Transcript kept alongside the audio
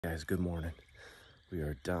Guys, good morning. We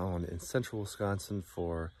are down in central Wisconsin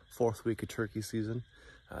for 4th week of turkey season,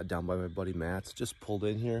 down by my buddy Matt's. Just pulled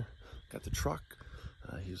in here, got the truck.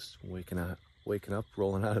 He's waking up,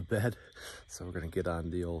 rolling out of bed. So we're gonna get on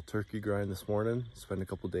the old turkey grind this morning, spend a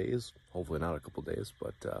couple days, hopefully not a couple days,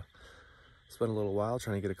 but spend a little while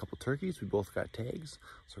trying to get a couple turkeys. We both got tags,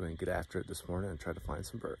 so we're gonna get after it this morning and try to find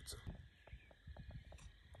some birds.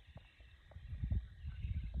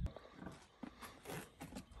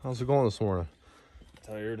 How's it going this morning?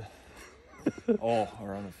 Tired. Oh,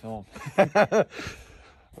 we're on the film.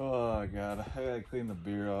 Oh god, I gotta clean the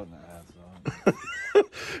beer out in the ads on.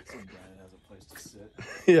 Some guy has a place to sit.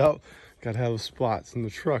 Yep, gotta have spots in the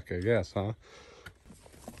truck, I guess, huh?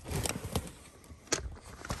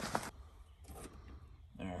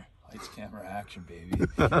 There, lights, camera, action, baby.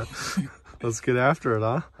 Let's get after it,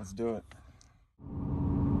 huh? Let's do it.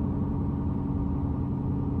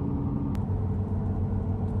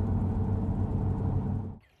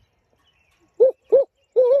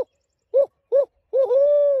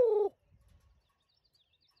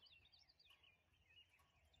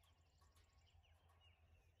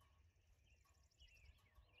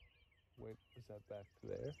 Wait, is that back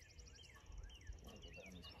there?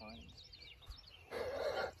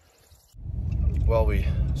 Well, we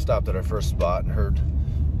stopped at our first spot and heard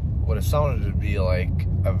what it sounded to be like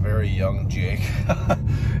a very young Jake.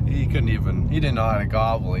 He didn't know how to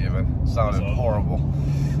gobble even. It sounded horrible.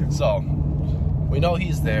 So, we know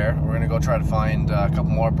he's there. We're gonna go try to find a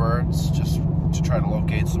couple more birds just to try to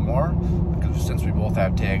locate some more. Because since we both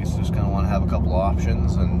have tags, just kinda wanna have a couple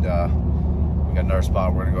options, and we got another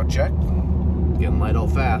spot we're gonna go check. Getting light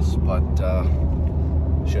out fast, but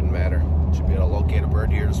shouldn't matter. Should be able to locate a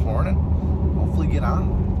bird here this morning. Hopefully get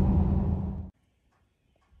on.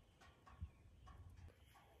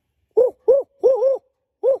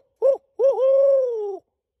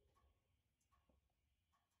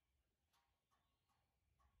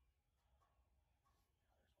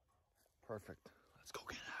 Perfect. Let's go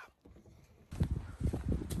get it.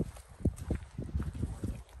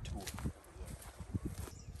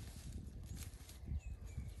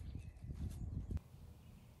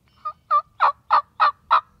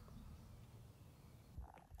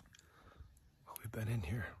 Been in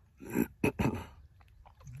here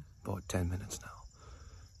about 10 minutes now.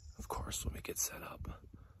 Of course, when we get set up,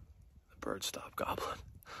 the birds stop gobbling.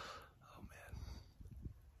 Oh man,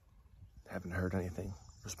 haven't heard anything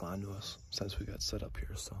respond to us since we got set up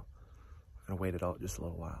here, so we're gonna wait it out just a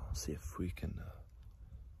little while, see if we can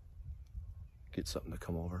get something to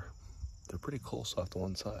come over. They're pretty close off to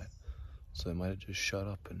one side, so they might have just shut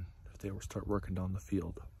up, and if they were start working down the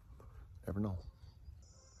field, never know.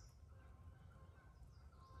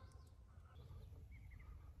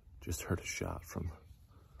 Just heard a shot from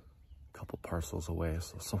a couple parcels away,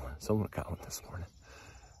 so someone got one this morning.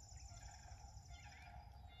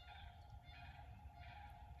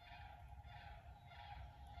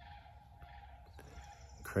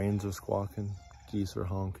 Cranes are squawking, geese are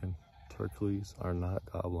honking, turkeys are not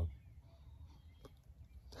gobbling.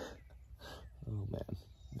 Oh man,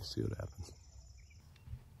 we'll see what happens.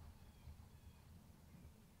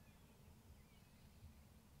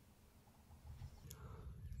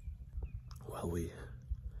 Well, we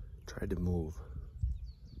tried to move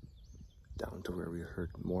down to where we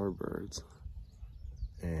heard more birds,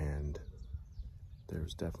 and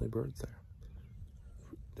there's definitely birds there.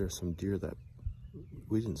 There's some deer that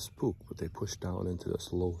we didn't spook, but they pushed down into this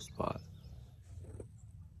low spot.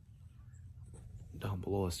 Down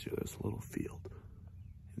below us here, there's a little field,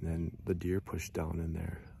 and then the deer pushed down in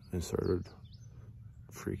there and started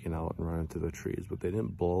freaking out and running through the trees, but they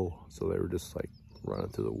didn't blow, so they were just like running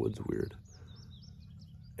through the woods weird.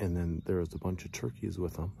 And then there was a bunch of turkeys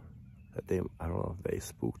with them that I don't know if they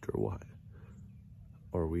spooked or what,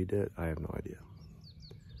 or we did, I have no idea.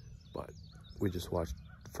 But we just watched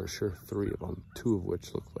for sure 3 of them, 2 of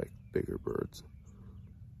which looked like bigger birds,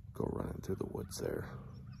 go running through the woods there.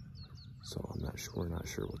 So we're not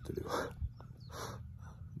sure what to do.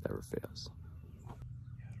 Never fails.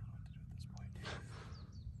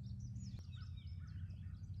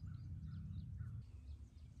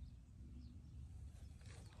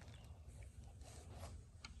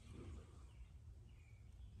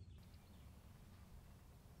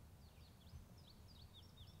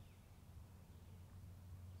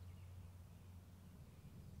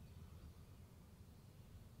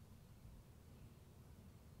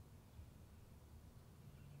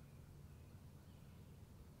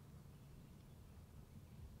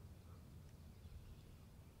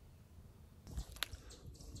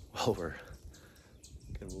 Well, we're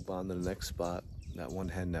gonna move on to the next spot. That one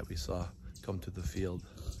hen that we saw a come to the field.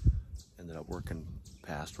 Ended up working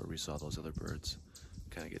past where we saw those other birds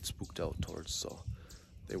kind of get spooked out towards, so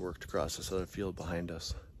they worked across this other field behind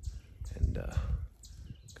us, and gonna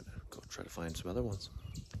go try to find some other ones.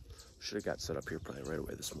 Should have got set up here probably right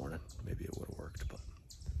away this morning. Maybe it would have worked, but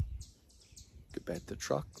get back to the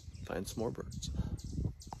truck, find some more birds.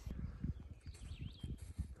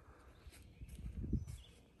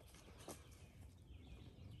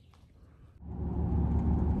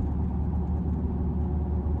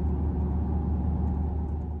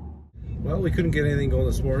 Well, we couldn't get anything going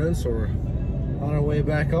this morning, so we're on our way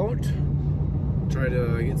back out. Try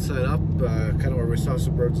to get set up, kind of where we saw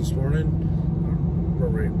some birds this morning. Where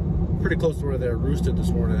we're pretty close to where they're roosted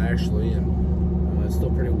this morning, actually, and it's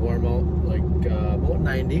still pretty warm out, like about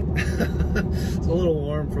 90. It's a little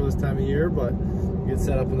warm for this time of year, but get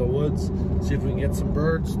set up in the woods, see if we can get some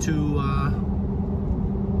birds to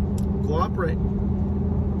cooperate.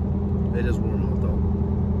 It is warm out though.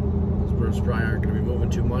 Birds probably aren't going to be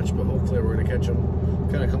moving too much, but hopefully we're going to catch them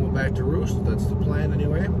kind of coming back to roost. That's the plan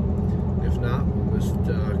anyway. If not, we'll just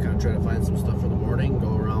kind of try to find some stuff for the morning,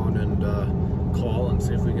 go around and call and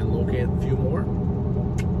see if we can locate a few more.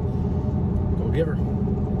 Go give her.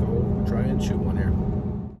 Go try and shoot one here.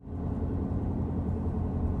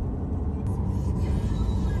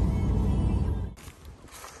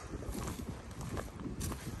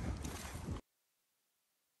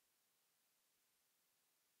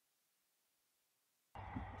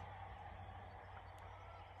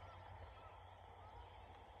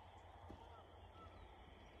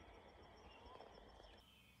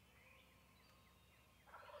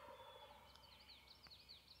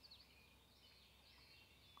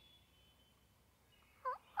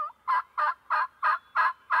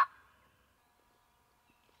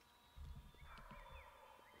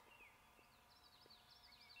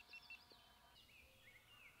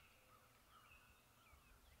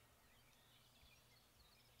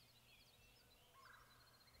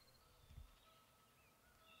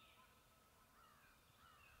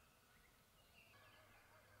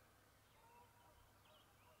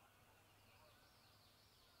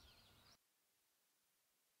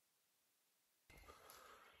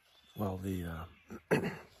 Well, the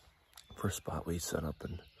first spot we set up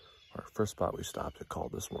or first spot we stopped and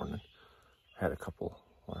called this morning had a couple,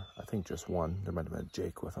 or I think just one. There might have been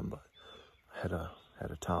Jake with him, but had a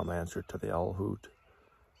Tom answer to the owl hoot.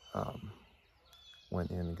 Went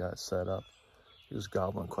in and got set up. He was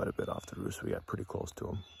gobbling quite a bit off the roost. We got pretty close to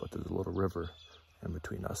him, but there's a little river in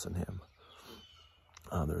between us and him.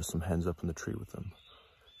 There were some hens up in the tree with him,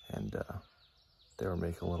 and they were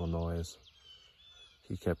making a little noise.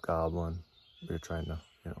 He kept gobbling. We were trying to,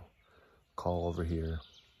 call over here.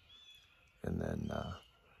 And then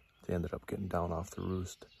they ended up getting down off the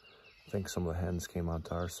roost. I think some of the hens came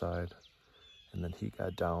onto our side. And then he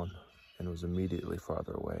got down and was immediately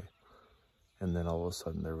farther away. And then all of a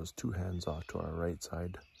sudden there was two hens off to our right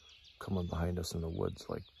side coming behind us in the woods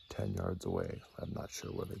like 10 yards away. I'm not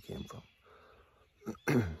sure where they came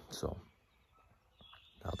from. So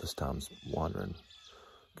now this Tom's wandering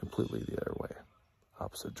completely the other way,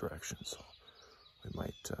 opposite direction, so we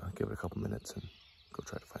might give it a couple minutes and go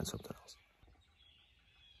try to find something else.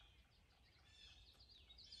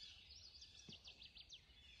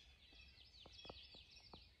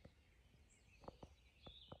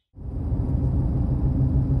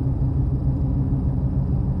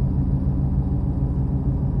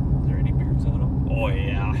 Are there any beards on them? Oh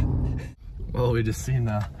yeah. Well, we just seen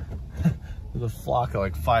the flock of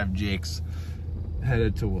like 5 jakes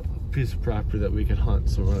headed to a piece of property that we could hunt,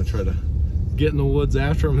 so we're going to try to get in the woods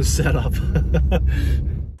after them and set up.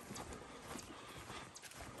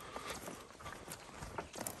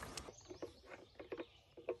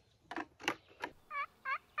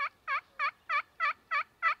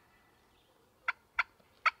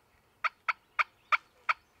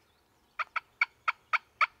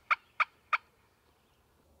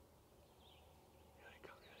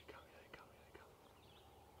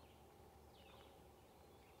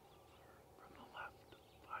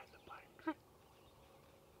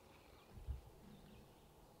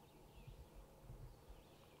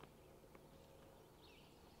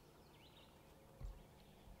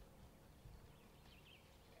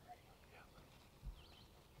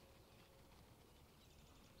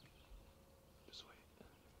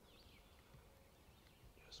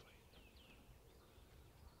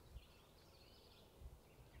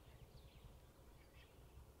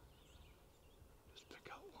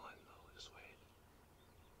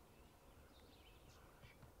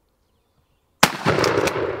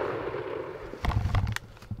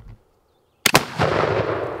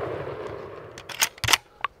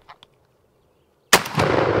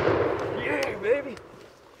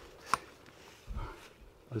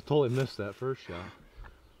 I totally missed that first shot.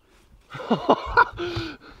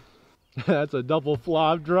 That's a double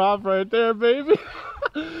flop drop right there, baby.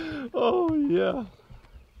 Oh, yeah.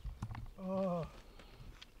 Oh,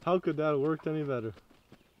 how could that have worked any better?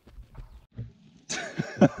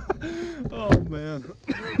 Oh, man.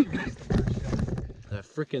 That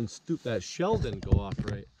freaking that shell didn't go off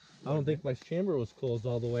right. I don't think my chamber was closed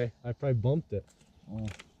all the way. I probably bumped it. Oh.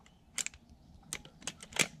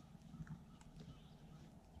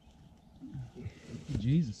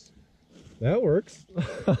 Jesus. That works.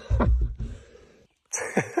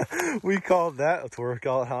 We called that a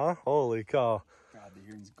workout, huh? Holy cow. God, the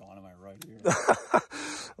hearing's gone in my right ear.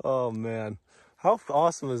 Oh, man. How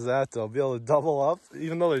awesome is that, though? Be able to double up,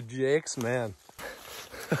 even though they're jakes, man.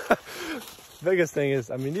 Biggest thing is,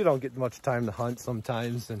 I mean, you don't get much time to hunt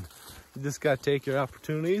sometimes, and you just got to take your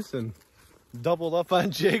opportunities and double up on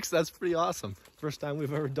jakes. That's pretty awesome. First time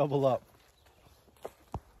we've ever doubled up.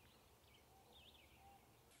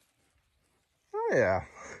 Oh, yeah.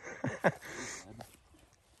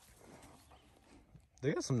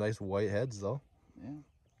 They got some nice white heads, though.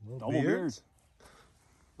 Yeah. Double beards.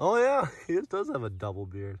 Oh, yeah. He does have a double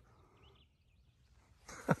beard.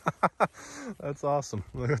 That's awesome.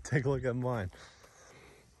 I'm gonna take a look at mine.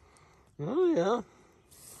 Oh, yeah.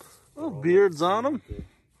 Little beards on them.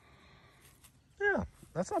 Yeah.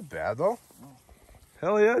 That's not bad, though. Oh.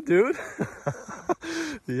 Hell yeah, dude.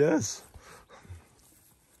 Yes.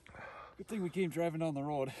 Good thing we came driving down the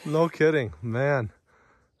road. No kidding, man.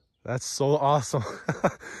 That's so awesome.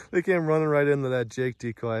 They came running right into that Jake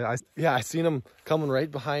decoy. I seen them coming right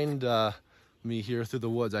behind me here through the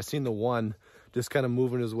woods. I seen the one just kind of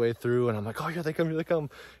moving his way through, and I'm like, oh, here they come, here they come.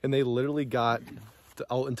 And they literally got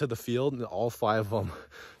out into the field, and all 5 of them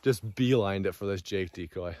just beelined it for this Jake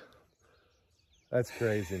decoy. That's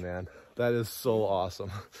crazy, man. That is so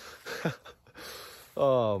awesome.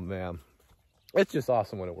 Oh, man. It's just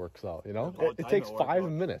awesome when it works out, you know? It takes 5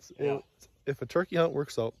 minutes. Yeah. If a turkey hunt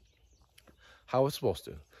works out how it's supposed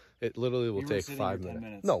to, it literally will take 5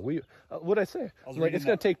 minutes. No, what'd I say? Like, it's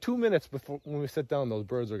going to take 2 minutes before, when we sit down, those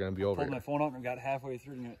birds are going to be over here. I pulled my phone up and got halfway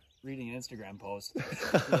through reading an Instagram post.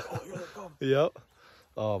 Like, oh, here they come. Yep.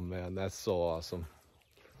 Oh, man, that's so awesome.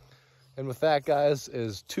 And with that, guys,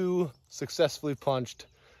 is 2 successfully punched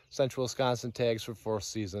Central Wisconsin tags for 4th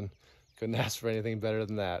season. Couldn't ask for anything better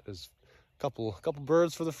than that. There's a couple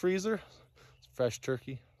birds for the freezer, fresh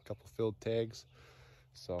turkey, a couple filled tags.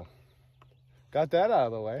 So got that out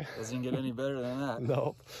of the way. Doesn't get any better than that.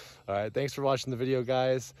 Nope. All right, thanks for watching the video,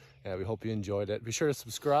 guys, and we hope you enjoyed it. Be sure to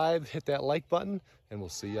subscribe, hit that like button, and we'll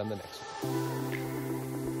see you on the next one.